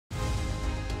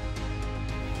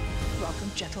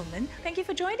welcome, gentlemen. Thank you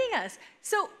for joining us.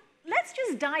 So let's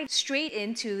just dive straight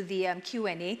into the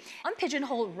Q&A. On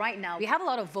Pigeonhole right now, we have a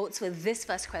lot of votes for this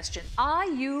first question. Are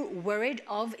you worried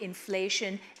of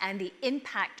inflation and the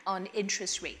impact on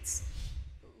interest rates?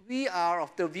 We are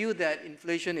of the view that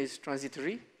inflation is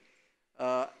transitory.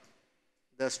 The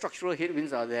structural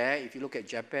headwinds are there if you look at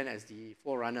Japan as the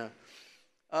forerunner.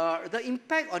 The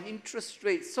impact on interest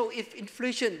rates, so if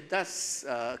inflation does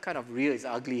kind of rear its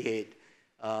ugly head,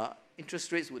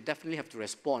 interest rates would definitely have to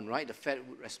respond, right? The Fed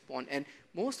would respond. And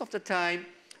most of the time,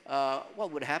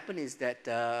 what would happen is that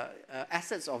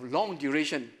assets of long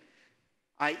duration,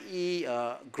 i.e.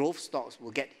 Growth stocks,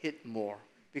 will get hit more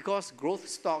because growth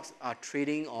stocks are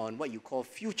trading on what you call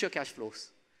future cash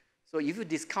flows. So if you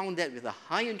discount that with the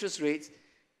high interest rates,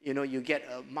 you get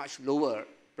a much lower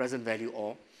present value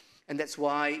or. And that's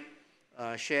why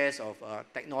shares of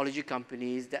technology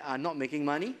companies that are not making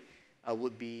money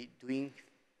would be doing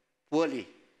poorly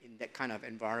in that kind of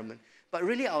environment. But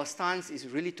really our stance is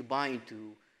really to buy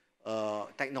into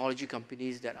technology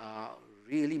companies that are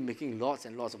really making lots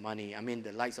and lots of money. I mean,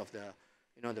 the likes of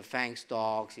the FANG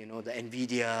stocks, the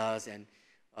NVIDIAs and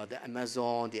the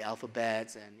Amazon, the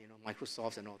Alphabets and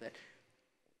Microsofts and all that.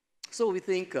 So we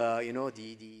think,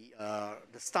 the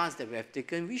stance that we have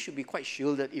taken, we should be quite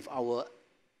shielded if our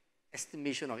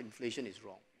estimation of inflation is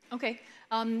wrong. Okay.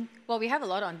 Well, we have a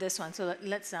lot on this one, so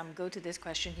let's go to this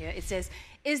question here. It says,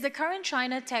 is the current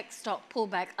China tech stock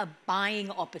pullback a buying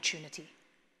opportunity?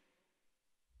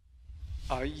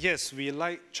 Yes, we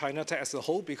like China tech as a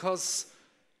whole because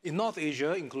in North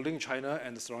Asia, including China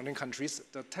and the surrounding countries,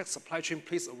 the tech supply chain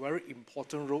plays a very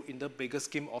important role in the bigger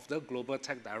scheme of the global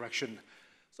tech direction.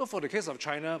 So for the case of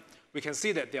China, we can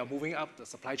see that they are moving up the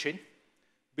supply chain,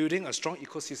 building a strong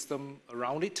ecosystem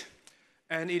around it,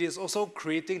 and it is also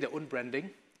creating their own branding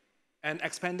and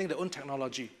expanding their own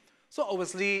technology. So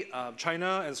obviously,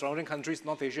 China and surrounding countries,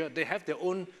 North Asia, they have their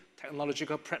own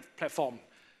technological platform.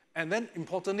 And then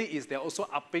importantly is they're also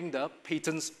upping the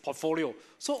patents portfolio.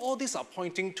 So all these are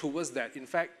pointing towards that, in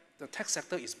fact, the tech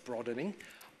sector is broadening.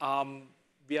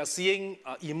 We are seeing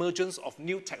emergence of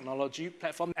new technology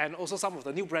platforms and also some of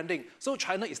the new branding. So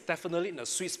China is definitely in a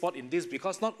sweet spot in this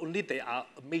because not only they are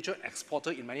a major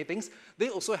exporter in many things, they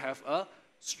also have a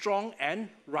strong and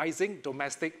rising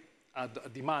domestic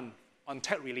demand on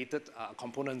tech-related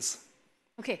components.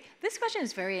 Okay, this question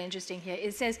is very interesting here.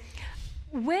 It says,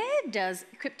 where does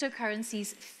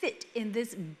cryptocurrencies fit in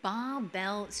this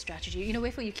barbell strategy?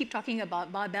 Wei Fook, you keep talking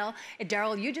about barbell.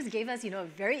 Daryl, you just gave us, a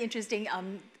very interesting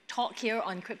talk here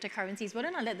on cryptocurrencies. Why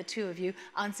don't I let the two of you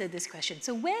answer this question?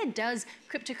 So where does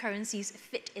cryptocurrencies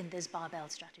fit in this barbell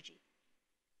strategy?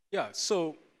 Yeah,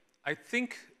 so I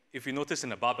think if you notice in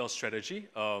the barbell strategy,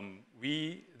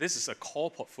 this is a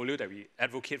core portfolio that we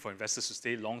advocate for investors to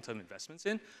stay long-term investments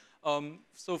in.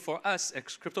 So for us, as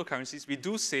cryptocurrencies, we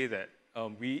do say that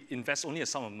we invest only a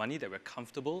sum of money that we're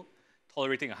comfortable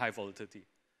tolerating a high volatility.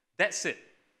 That's it.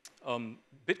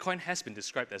 Bitcoin has been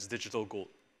described as digital gold.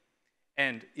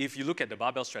 And if you look at the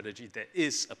barbell strategy, there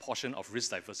is a portion of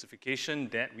risk diversification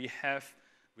that we have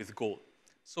with gold.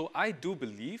 So I do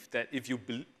believe that if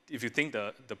you think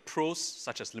the pros,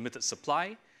 such as limited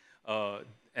supply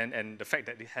and the fact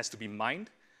that it has to be mined,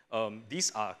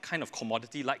 these are kind of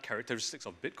commodity-like characteristics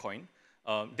of Bitcoin.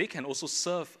 They can also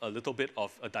serve a little bit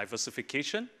of a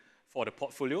diversification for the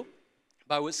portfolio.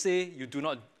 But I would say you do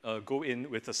not go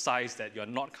in with a size that you're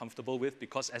not comfortable with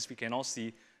because as we can all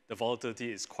see, the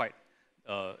volatility is quite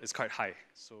high.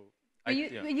 So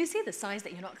when you say the size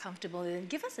that you're not comfortable in,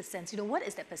 give us a sense, what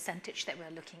is that percentage that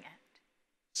we're looking at?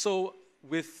 So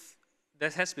there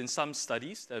has been some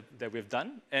studies that we've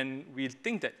done, and we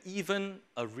think that even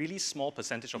a really small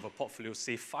percentage of a portfolio,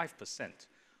 say 5%,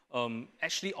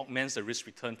 actually augments the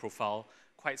risk-return profile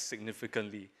quite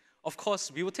significantly. Of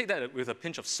course, we will take that with a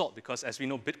pinch of salt because as we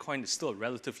know, Bitcoin is still a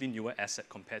relatively newer asset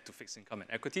compared to fixed income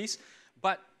and equities.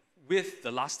 But with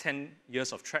the last 10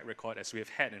 years of track record as we have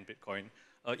had in Bitcoin,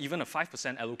 even a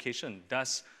 5% allocation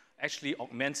does actually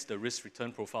augment the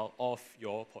risk-return profile of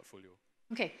your portfolio.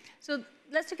 Okay, so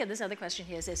let's look at this other question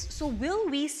here. It says, so will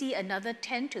we see another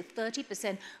 10 to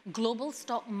 30% global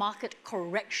stock market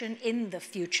correction in the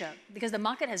future? Because the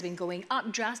market has been going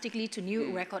up drastically to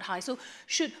new record highs. So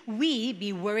should we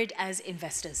be worried as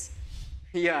investors?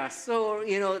 Yeah, so,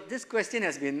 this question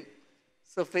has been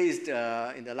surfaced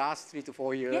in the last 3 to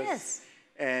 4 years. Yes.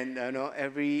 And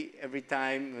every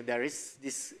time there is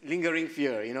this lingering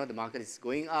fear, the market is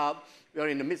going up. We are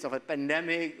in the midst of a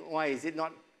pandemic. Why is it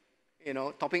not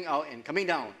topping out and coming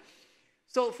down?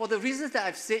 So for the reasons that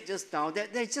I've said just now,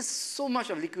 there's just so much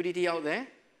of liquidity out there.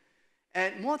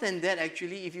 And more than that,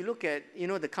 actually, if you look at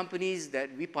the companies that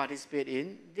we participate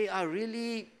in, they are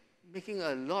really making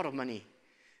a lot of money.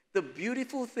 The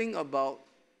beautiful thing about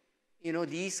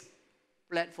these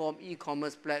platform,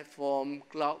 e-commerce platform,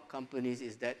 cloud companies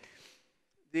is that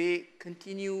they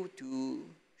continue to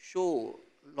show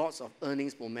lots of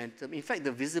earnings momentum. In fact,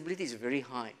 the visibility is very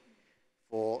high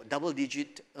for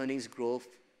double-digit earnings growth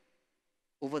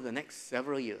over the next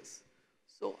several years.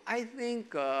 So I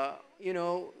think,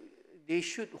 they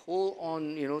should hold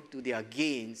on, to their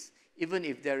gains, even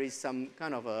if there is some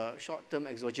kind of a short-term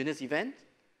exogenous event.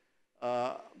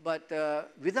 But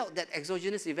without that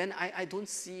exogenous event, I don't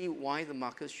see why the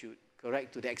market should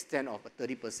correct to the extent of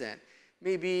 30%.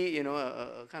 Maybe,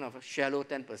 a kind of a shallow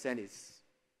 10%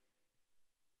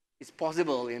 is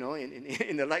possible,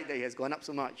 in the light that it has gone up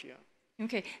so much. Yeah.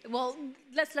 Okay, well,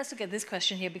 let's look at this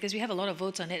question here because we have a lot of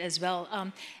votes on it as well.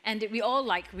 And we all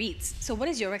like REITs. So what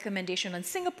is your recommendation on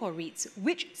Singapore REITs?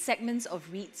 Which segments of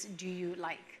REITs do you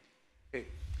like? Okay.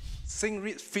 Sing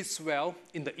REIT fits well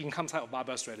in the income side of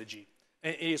barbell strategy.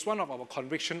 And it is one of our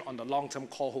conviction on the long-term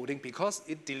core holding because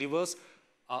it delivers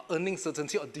earning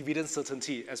certainty or dividend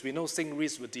certainty. As we know, Sing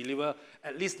REITs will deliver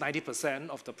at least 90%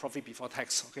 of the profit before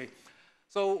tax. Okay,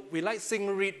 so we like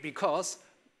Sing REIT because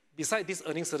besides this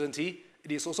earning certainty,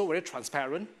 it is also very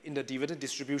transparent in the dividend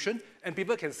distribution, and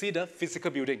people can see the physical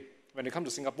building. When you come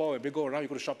to Singapore, when you go around, you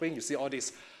go to shopping, you see all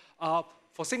this.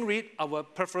 For Sing REIT, our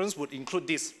preference would include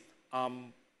this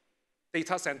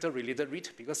data center related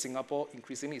REIT because Singapore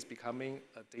increasingly is becoming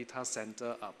a data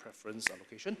center preference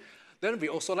location. Then we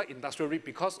also like industrial REIT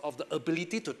because of the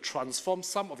ability to transform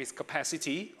some of its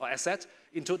capacity or assets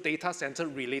into data center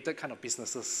related kind of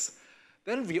businesses.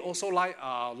 Then we also like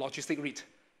logistic REIT.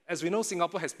 As we know,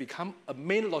 Singapore has become a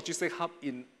main logistic hub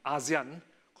in ASEAN,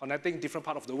 connecting different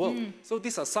parts of the world. So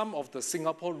these are some of the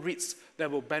Singapore REITs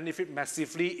that will benefit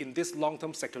massively in this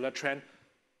long-term secular trend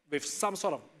with some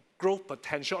sort of growth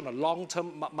potential on a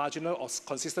long-term marginal or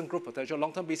consistent growth potential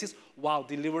long-term basis while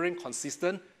delivering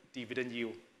consistent dividend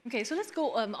yield. Okay, so let's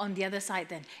go on the other side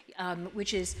then,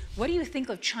 which is, what do you think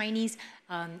of Chinese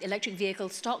electric vehicle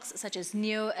stocks such as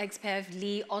NIO, XPEV,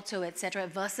 Li, Auto, etc.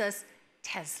 versus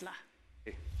Tesla?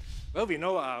 Okay. Well, we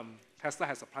know Tesla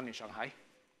has a plant in Shanghai,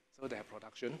 so they have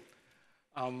production.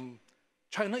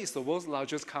 China is the world's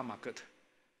largest car market.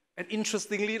 And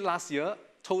interestingly, last year,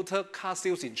 total car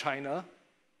sales in China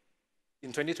in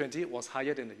 2020 was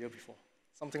higher than the year before,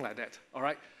 something like that, all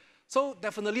right? So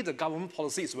definitely the government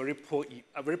policy is very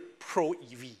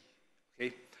pro-EV,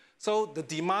 okay? So the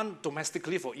demand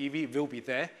domestically for EV will be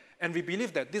there, and we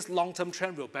believe that this long-term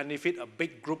trend will benefit a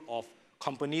big group of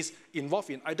companies involved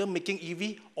in either making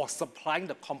EV or supplying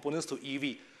the components to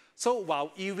EV. So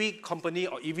while EV company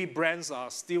or EV brands are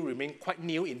still remain quite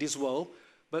new in this world,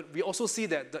 but we also see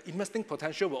that the investing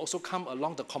potential will also come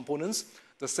along the components,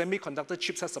 the semiconductor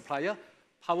chipset supplier,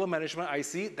 power management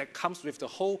IC that comes with the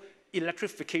whole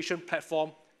electrification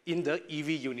platform in the EV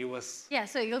universe. Yeah,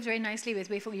 so it goes very nicely with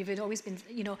Wei Fook. You've always been,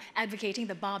 advocating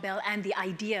the barbell and the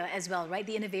idea as well, right?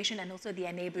 The innovation and also the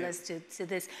enablers to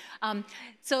this.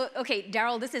 So, okay,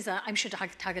 Daryl, this is, I'm sure,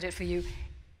 targeted for you.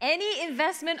 Any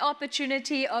investment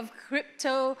opportunity of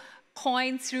crypto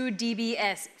coin through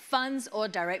DBS, funds or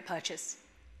direct purchase?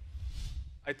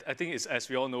 I think it's, as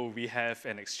we all know, we have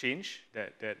an exchange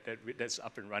that's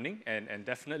up and running, and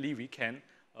definitely we can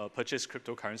purchase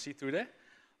cryptocurrency through there.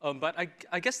 But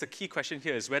I guess the key question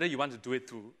here is whether you want to do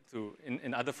it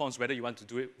in other forms, whether you want to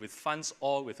do it with funds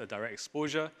or with a direct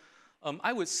exposure.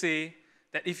 I would say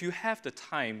that if you have the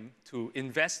time to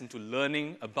invest into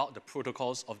learning about the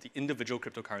protocols of the individual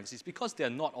cryptocurrencies, because they are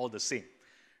not all the same,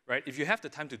 right? If you have the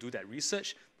time to do that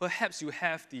research, perhaps you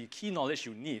have the key knowledge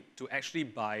you need to actually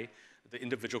buy the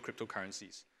individual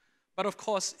cryptocurrencies. But of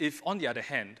course, if on the other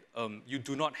hand, you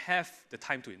do not have the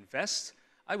time to invest,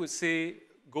 I would say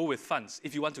go with funds.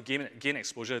 If you want to gain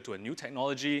exposure to a new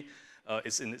technology,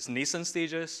 it's in its nascent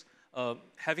stages,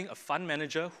 having a fund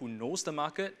manager who knows the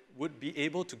market would be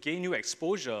able to gain you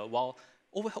exposure while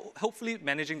hopefully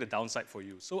managing the downside for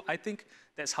you. So I think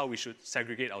that's how we should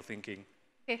segregate our thinking.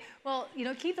 Okay, well,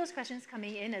 keep those questions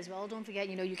coming in as well. Don't forget,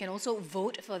 you can also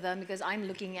vote for them because I'm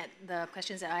looking at the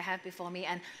questions that I have before me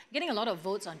and getting a lot of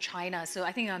votes on China. So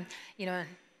I think,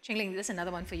 Cheng Ling, this is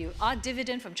another one for you. Are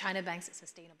dividend from China banks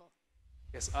sustainable?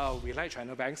 Yes, we like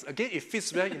China banks. Again, it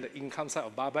fits well in the income side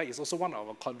of barbell. It's also one of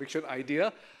our conviction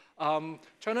idea.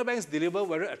 China banks deliver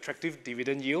very attractive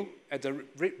dividend yield at the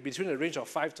between the range of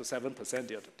 5 to 7%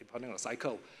 depending on the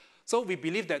cycle. So we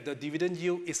believe that the dividend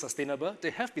yield is sustainable. They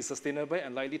have been sustainable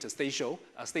and likely to stay so.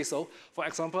 For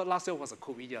example, last year was a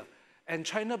COVID year. And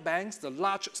China banks, the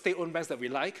large state-owned banks that we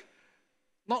like,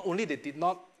 not only they did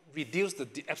not reduce the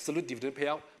absolute dividend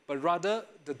payout, but rather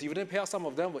the dividend payout, some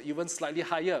of them were even slightly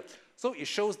higher. So it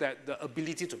shows that the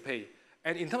ability to pay.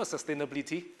 And in terms of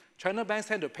sustainability, China banks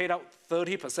tend to pay out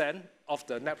 30% of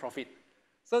the net profit.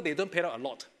 So they don't pay out a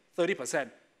lot, 30%.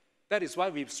 That is why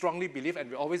we strongly believe, and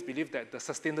we always believe, that the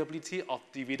sustainability of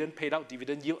dividend paid out,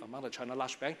 dividend yield among the China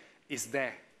large bank is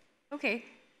there. Okay,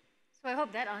 so I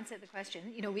hope that answered the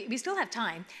question. You know, we still have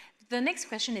time. The next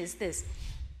question is this.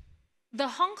 The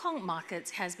Hong Kong market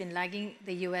has been lagging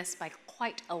the US by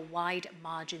quite a wide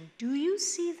margin. Do you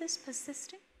see this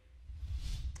persisting?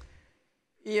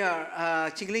 Yeah,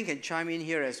 Ling can chime in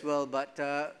here as well, but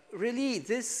really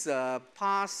this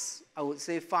past, I would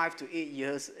say 5 to 8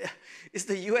 years, it's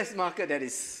the US market that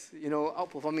is,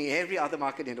 outperforming every other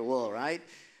market in the world, right?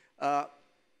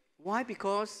 Why?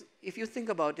 Because if you think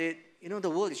about it, the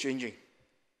world is changing.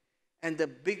 And the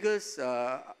biggest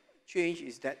change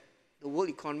is that the world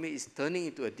economy is turning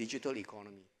into a digital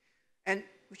economy. And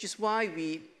which is why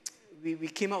we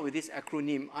came up with this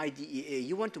acronym, IDEA.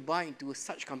 You want to buy into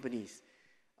such companies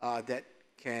that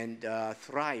can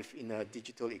thrive in a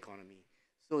digital economy.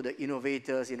 So the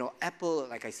innovators, Apple,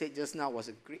 like I said just now,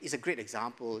 is a great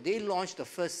example. They launched the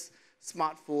first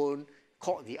smartphone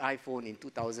called the iPhone in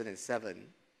 2007.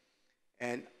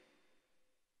 And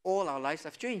all our lives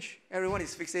have changed. Everyone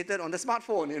is fixated on the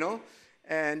smartphone,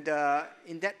 And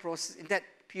in that process, in that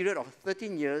period of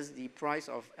 13 years, the price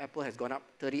of Apple has gone up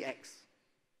 30x.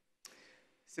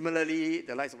 Similarly,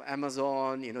 the likes of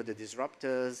Amazon, the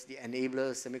disruptors, the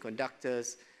enablers,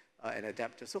 semiconductors, and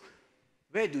adapters. So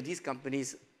where do these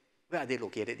companies, where are they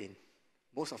located in?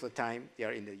 Most of the time, they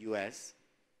are in the US.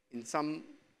 In some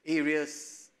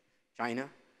areas, China.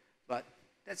 But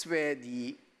that's where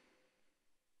the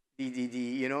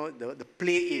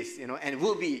play is, and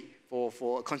will be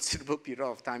for a considerable period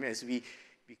of time as we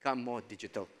become more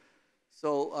digital.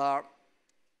 So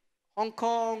Hong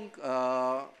Kong,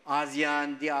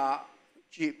 ASEAN, they are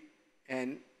cheap,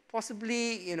 and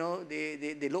possibly,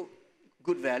 they look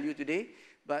good value today,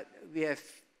 but we have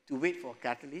to wait for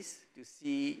catalysts to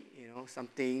see,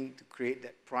 something to create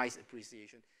that price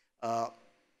appreciation.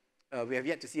 We have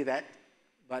yet to see that,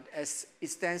 but as it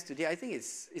stands today, I think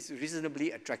it's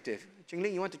reasonably attractive.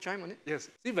 Ling, you want to chime on it? Yes.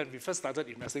 See, when we first started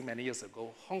investing many years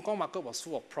ago, Hong Kong market was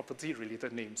full of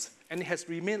property-related names, and it has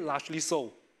remained largely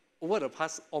so over the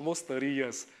past almost 30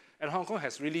 years. And Hong Kong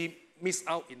has really missed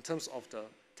out in terms of the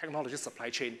technology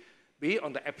supply chain, be it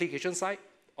on the application side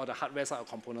or the hardware side or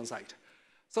component side.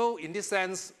 So in this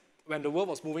sense, when the world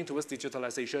was moving towards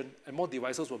digitalization and more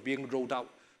devices were being rolled out,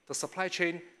 the supply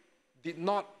chain did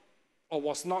not or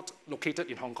was not located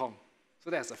in Hong Kong.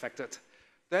 So that has affected.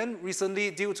 Then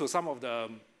recently, due to some of the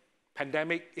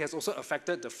pandemic, it has also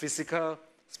affected the physical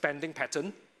spending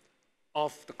pattern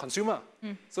of the consumer.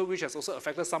 So which has also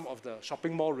affected some of the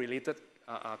shopping mall related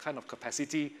kind of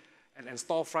capacity and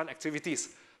storefront activities.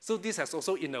 So this has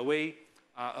also in a way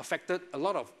affected a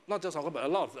lot of, not just Hong Kong, but a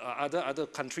lot of other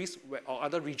countries or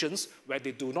other regions where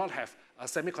they do not have a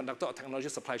semiconductor or technology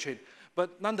supply chain.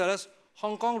 But nonetheless,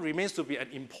 Hong Kong remains to be an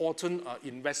important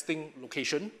investing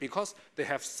location because they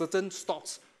have certain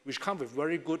stocks which come with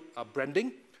very good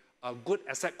branding, good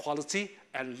asset quality,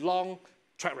 and long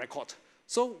track record.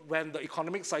 So when the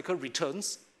economic cycle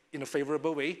returns in a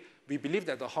favorable way, we believe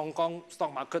that the Hong Kong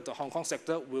stock market, the Hong Kong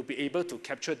sector, will be able to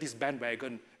capture this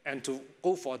bandwagon and to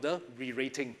go for the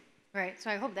re-rating. Right, so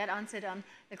I hope that answered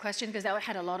the question because that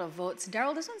had a lot of votes.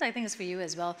 Daryl, this one I think is for you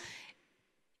as well.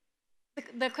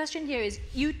 The question here is,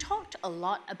 you talked a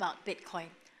lot about Bitcoin.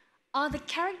 Are the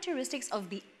characteristics of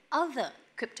the other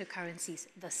cryptocurrencies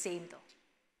the same though?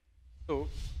 So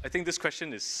I think this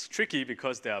question is tricky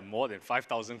because there are more than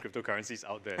 5,000 cryptocurrencies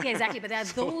out there. Yeah, exactly, but there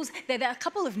are there are a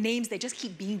couple of names that just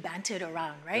keep being bantered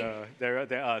around, right?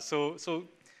 There are. So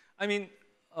I mean,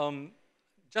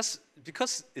 just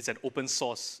because it's an open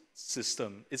source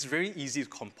system, it's very easy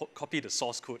to copy the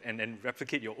source code and then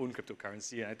replicate your own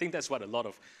cryptocurrency. And I think that's what a lot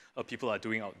of people are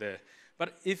doing out there.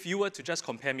 But if you were to just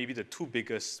compare maybe the two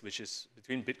biggest, which is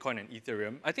between Bitcoin and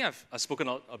Ethereum, I think I've spoken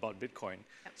out about Bitcoin.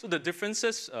 Yep. So the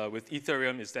differences with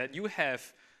Ethereum is that you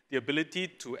have the ability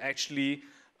to actually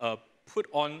put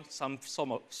on some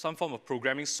form of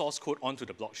programming source code onto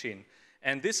the blockchain.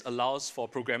 And this allows for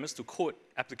programmers to code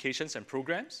applications and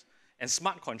programs and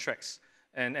smart contracts.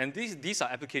 And these are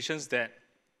applications that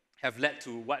have led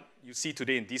to what you see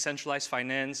today in decentralized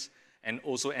finance and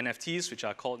also NFTs, which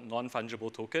are called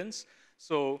non-fungible tokens.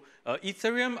 So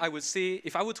Ethereum, I would say,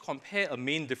 if I were to compare a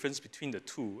main difference between the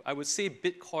two, I would say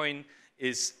Bitcoin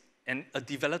is a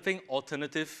developing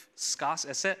alternative scarce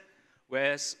asset,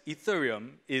 whereas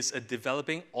Ethereum is a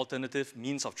developing alternative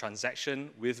means of transaction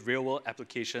with real-world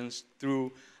applications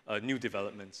through new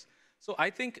developments. So I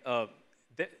think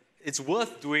that it's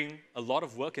worth doing a lot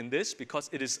of work in this because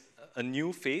it is a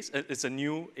new phase, it's a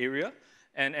new area,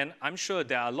 and I'm sure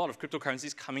there are a lot of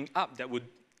cryptocurrencies coming up that would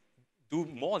do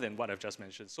more than what I've just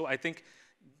mentioned. So I think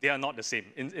they are not the same.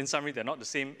 In summary, they're not the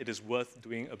same. It is worth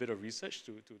doing a bit of research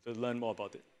to learn more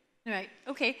about it. Right.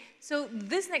 Okay. So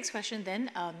this next question then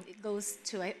it goes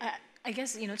to I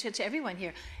guess to everyone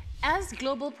here. As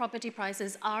global property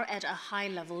prices are at a high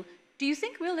level, do you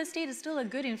think real estate is still a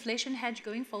good inflation hedge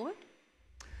going forward?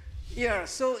 Yeah.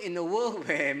 So in a world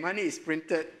where money is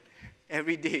printed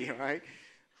every day, right?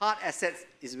 Hard assets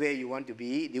is where you want to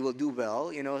be. They will do well.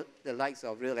 The likes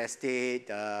of real estate,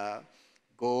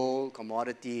 gold,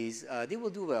 commodities, they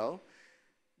will do well.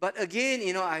 But again,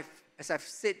 as I've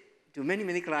said to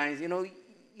many clients,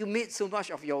 you made so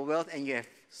much of your wealth and you have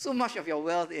so much of your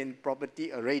wealth in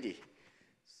property already.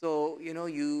 So,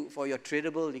 for your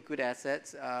tradable liquid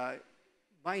assets,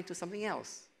 buy into something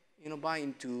else. Buy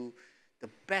into the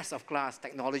best of class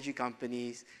technology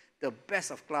companies, the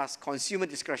best of class consumer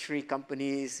discretionary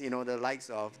companies, the likes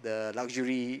of the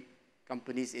luxury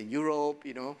companies in Europe,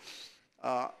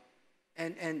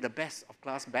 and the best of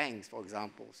class banks, for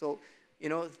example. So,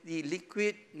 the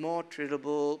liquid, more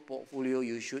tradable portfolio,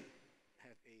 you should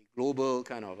have a global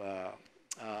kind of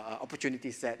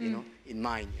opportunity set, in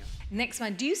mind. Yeah. Next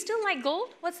one, do you still like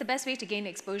gold? What's the best way to gain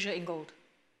exposure in gold?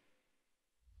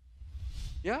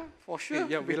 Yeah, for sure.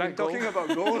 Yeah, we like talking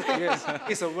about gold. Yes,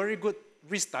 it's a very good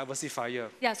risk diversifier.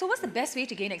 Yeah, so what's the best way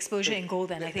to gain exposure in gold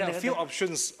then? I think there are a few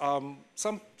options.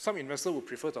 Some investors would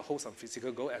prefer to hold some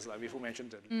physical gold, as like Wei Fook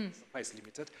mentioned, the supply is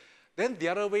limited. Then the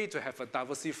other way to have a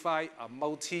diversified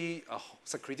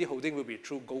multi-security holding will be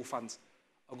through gold funds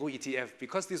or gold ETF,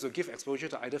 because this will give exposure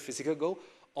to either physical gold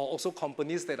or also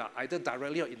companies that are either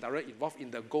directly or indirectly involved in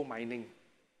the gold mining.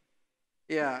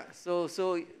 Yeah, so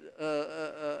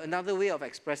another way of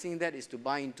expressing that is to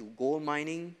buy into gold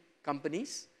mining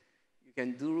companies. You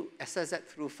can access that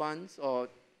through funds or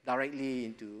directly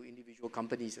into individual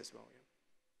companies as well.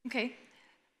 Yeah. Okay.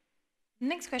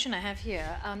 Next question I have here,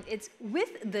 it's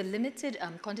with the limited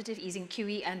quantitative easing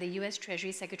QE and the US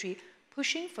Treasury Secretary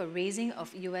pushing for raising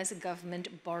of US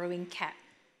government borrowing cap,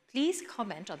 please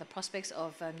comment on the prospects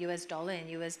of US dollar and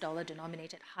US dollar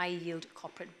denominated high yield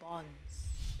corporate bonds.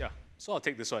 Yeah, so I'll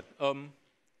take this one.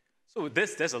 So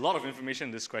there's a lot of information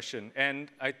in this question, and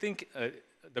I think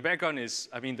the background is,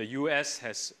 the US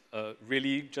has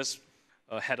really just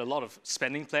had a lot of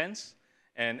spending plans.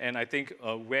 And I think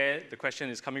where the question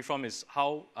is coming from is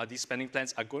how are these spending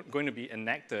plans are going to be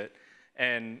enacted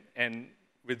and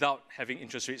without having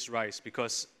interest rates rise,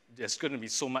 because there's going to be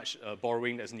so much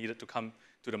borrowing that's needed to come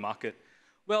to the market.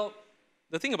 Well,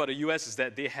 the thing about the US is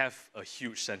that they have a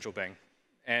huge central bank,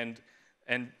 and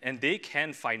they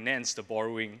can finance the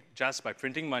borrowing just by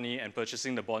printing money and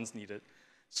purchasing the bonds needed.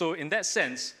 So in that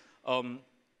sense,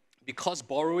 because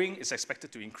borrowing is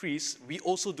expected to increase, we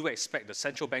also do expect the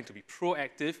central bank to be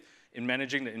proactive in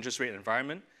managing the interest rate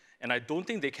environment. And I don't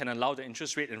think they can allow the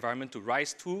interest rate environment to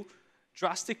rise too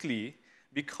drastically,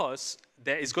 because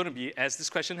there is going to be, as this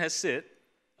question has said,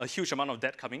 a huge amount of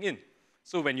debt coming in.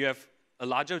 So when you have a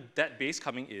larger debt base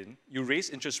coming in, you raise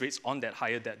interest rates on that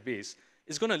higher debt base,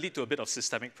 it's going to lead to a bit of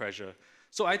systemic pressure.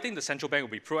 So I think the central bank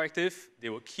will be proactive. They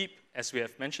will keep, as we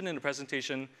have mentioned in the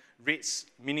presentation, rates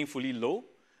meaningfully low,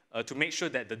 to make sure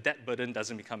that the debt burden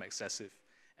doesn't become excessive.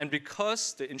 And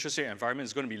because the interest rate environment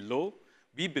is going to be low,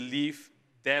 we believe,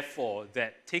 therefore,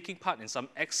 that taking part in some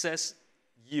excess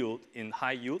yield in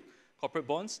high yield corporate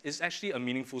bonds is actually a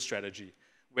meaningful strategy,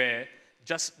 where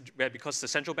because the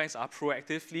central banks are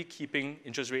proactively keeping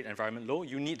interest rate environment low,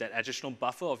 you need that additional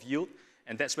buffer of yield,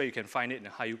 and that's where you can find it in the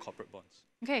high yield corporate bonds.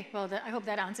 Okay, well, I hope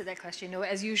that answered that question.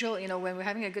 As usual, when we're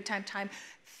having a good time, time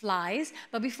flies.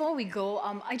 But before we go,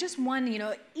 I just want,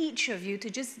 each of you to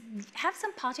just have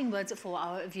some parting words for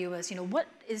our viewers. What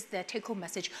is their take-home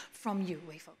message from you,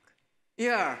 Wei Fook?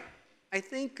 Yeah, I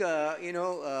think,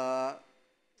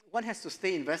 one has to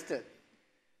stay invested.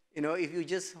 If you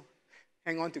just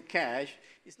hang on to cash,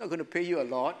 it's not going to pay you a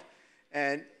lot.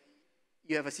 And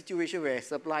you have a situation where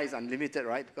supply is unlimited,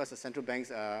 right? Because the central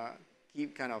banks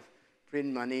keep kind of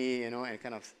print money, and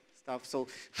kind of stuff. So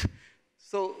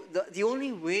the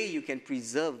only way you can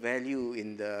preserve value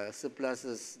in the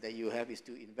surpluses that you have is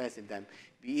to invest in them,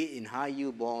 be it in high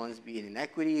yield bonds, be it in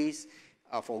equities,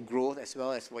 for growth, as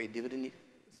well as for your dividend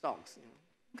stocks.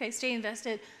 Okay, stay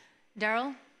invested.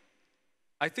 Daryl?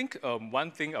 I think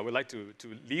one thing I would like to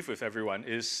leave with everyone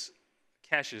is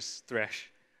cash is trash.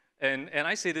 And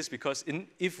I say this because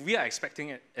if we are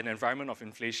expecting an environment of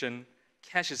inflation,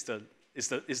 cash is the is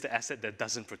the asset that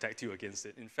doesn't protect you against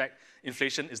it. In fact,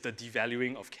 inflation is the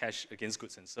devaluing of cash against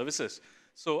goods and services.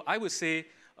 So I would say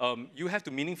you have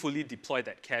to meaningfully deploy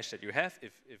that cash that you have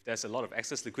if there's a lot of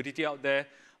excess liquidity out there.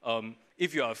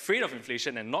 If you are afraid of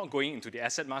inflation and not going into the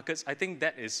asset markets, I think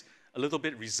that is a little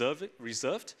bit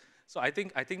reserved. So I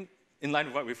think in line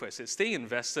with what Wei Fook said, staying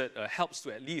invested helps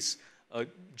to at least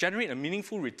generate a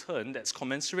meaningful return that's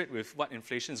commensurate with what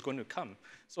inflation is going to come.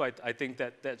 So I think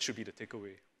that should be the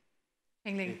takeaway.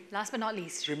 Ling, last but not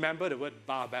least. Remember the word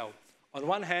barbell. On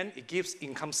one hand, it gives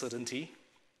income certainty,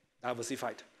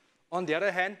 diversified. On the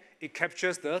other hand, it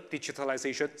captures the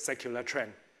digitalization secular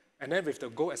trend, and then with the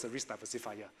goal as a risk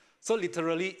diversifier. So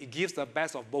literally, it gives the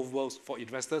best of both worlds for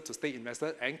investors to stay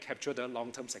invested and capture the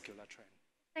long-term secular trend.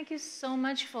 Thank you so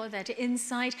much for that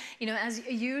insight. You know, as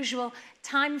usual,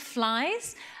 time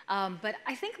flies, but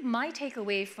I think my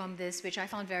takeaway from this, which I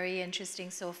found very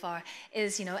interesting so far,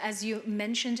 is, you know, as you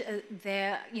mentioned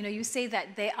you say that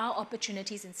there are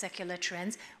opportunities in secular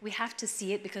trends. We have to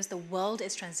see it because the world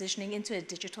is transitioning into a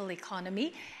digital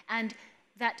economy, and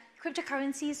that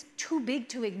cryptocurrency is too big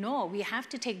to ignore. We have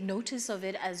to take notice of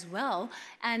it as well.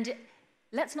 And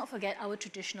let's not forget our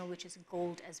traditional, which is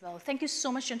gold as well. Thank you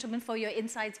so much, gentlemen, for your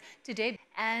insights today.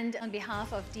 And on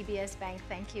behalf of DBS Bank,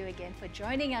 thank you again for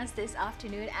joining us this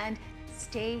afternoon, and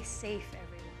stay safe, everyone.